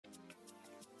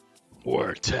War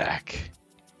attack.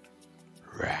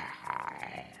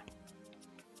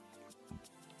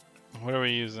 What are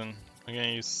we using? We're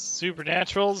gonna use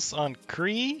supernaturals on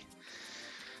Kree?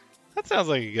 That sounds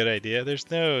like a good idea.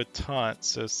 There's no taunt,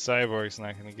 so Cyborg's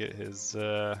not gonna get his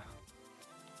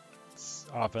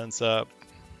offense up.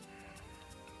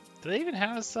 Do they even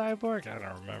have a Cyborg? I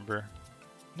don't remember.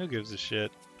 Who gives a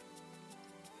shit?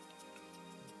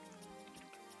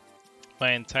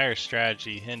 My entire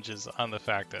strategy hinges on the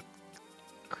fact that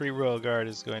Kree Royal Guard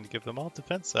is going to give them all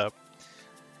defense up.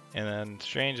 And then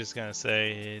Strange is going to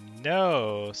say,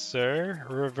 no, sir,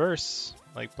 reverse,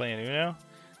 like playing Uno.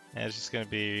 And it's just going to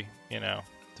be, you know,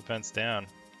 defense down.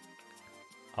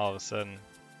 All of a sudden,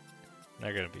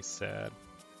 they're going to be sad.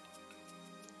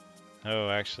 Oh,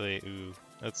 actually, ooh,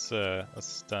 let's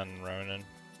stun Ronan.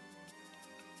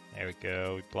 There we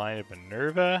go. We blinded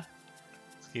Minerva.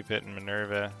 Let's keep hitting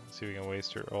Minerva. See if we can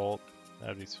waste her ult.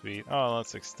 That'd be sweet. Oh,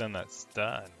 let's extend that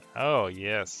stun. Oh,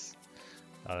 yes.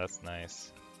 Oh, that's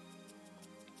nice.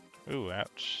 Ooh,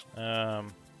 ouch. I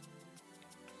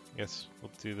guess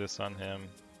we'll do this on him.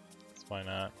 That's why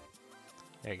not.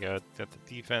 There you go. Got the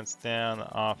defense down, the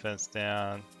offense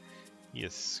down. He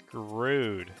is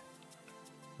screwed.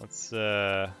 Let's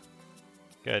go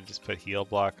ahead, just put heal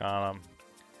block on him.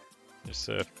 Just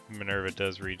so if Minerva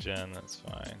does regen, that's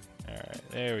fine. Alright,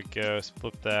 there we go. Let's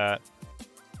flip that.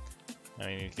 Now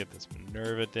we need to get this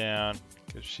Minerva down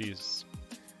because she's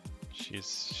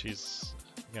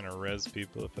gonna res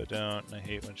people if I don't, and I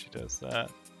hate when she does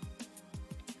that.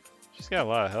 She's got a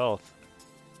lot of health.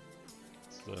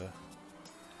 It's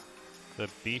the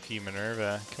beefy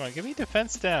Minerva. Come on, give me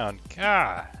defense down.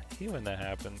 God, I hate when that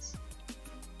happens.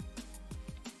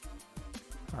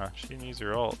 Huh, she didn't use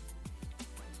her ult.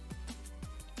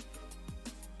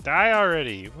 Die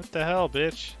already! What the hell,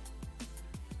 bitch?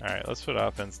 Alright, let's put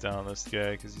offense down on this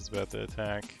guy because he's about to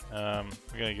attack. We're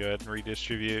gonna go ahead and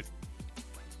redistribute.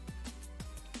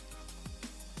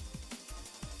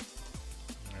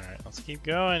 Let's keep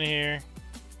going here.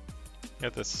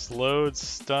 Got the slowed,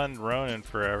 stunned Ronan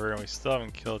forever, and we still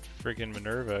haven't killed freaking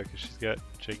Minerva because she's got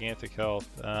gigantic health.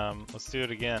 Let's do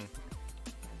it again.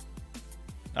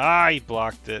 Ah, he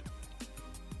blocked it.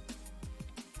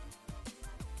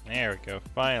 There we go.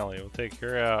 Finally, we'll take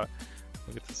her out.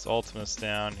 We'll get this Ultimus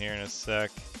down here in a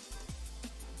sec,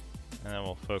 and then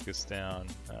we'll focus down.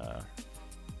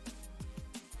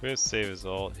 We're gonna save his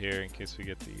ult here in case we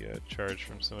get the charge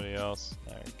from somebody else.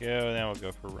 There we go, then we'll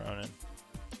go for Ronan.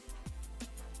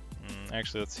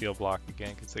 Actually, let's heal block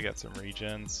again because they got some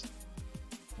regens.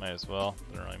 Might as well,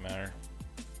 doesn't really matter.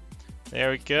 There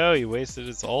we go, he wasted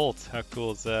his ult. How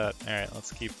cool is that? Alright,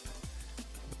 let's keep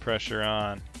the pressure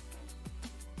on.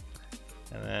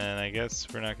 And then I guess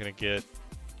we're not gonna get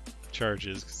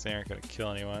charges because they aren't gonna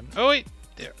kill anyone. Oh wait!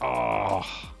 There. Oh!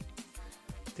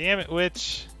 Damn it,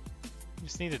 Witch! You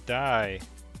just need to die.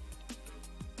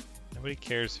 Nobody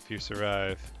cares if you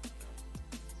survive.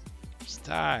 Just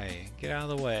die. Get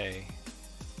out of the way.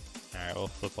 Alright, we'll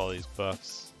flip all these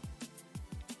buffs.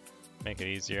 Make it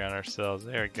easier on ourselves.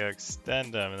 There we go.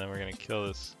 Extend them, and then we're gonna kill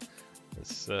this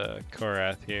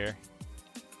Korath here.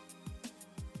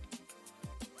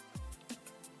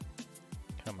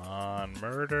 Come on,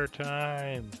 murder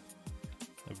time!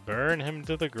 Burn him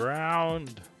to the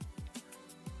ground!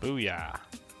 Booyah!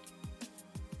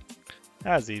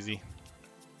 That was easy.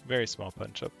 Very small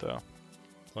punch up though.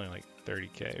 It's only like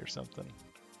 30k or something.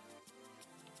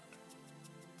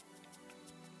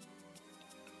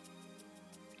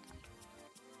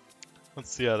 Let's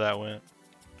see how that went.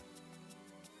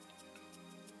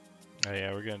 Oh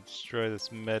yeah, we're gonna destroy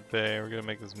this med bay. We're gonna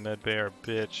make this med bay our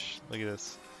bitch. Look at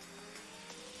this.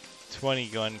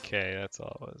 21k, that's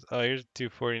all it was. Oh, here's a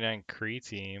 249 Kree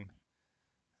team.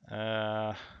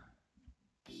 I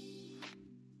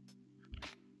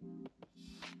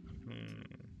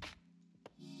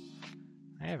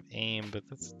have aim, but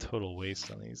that's a total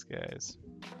waste on these guys.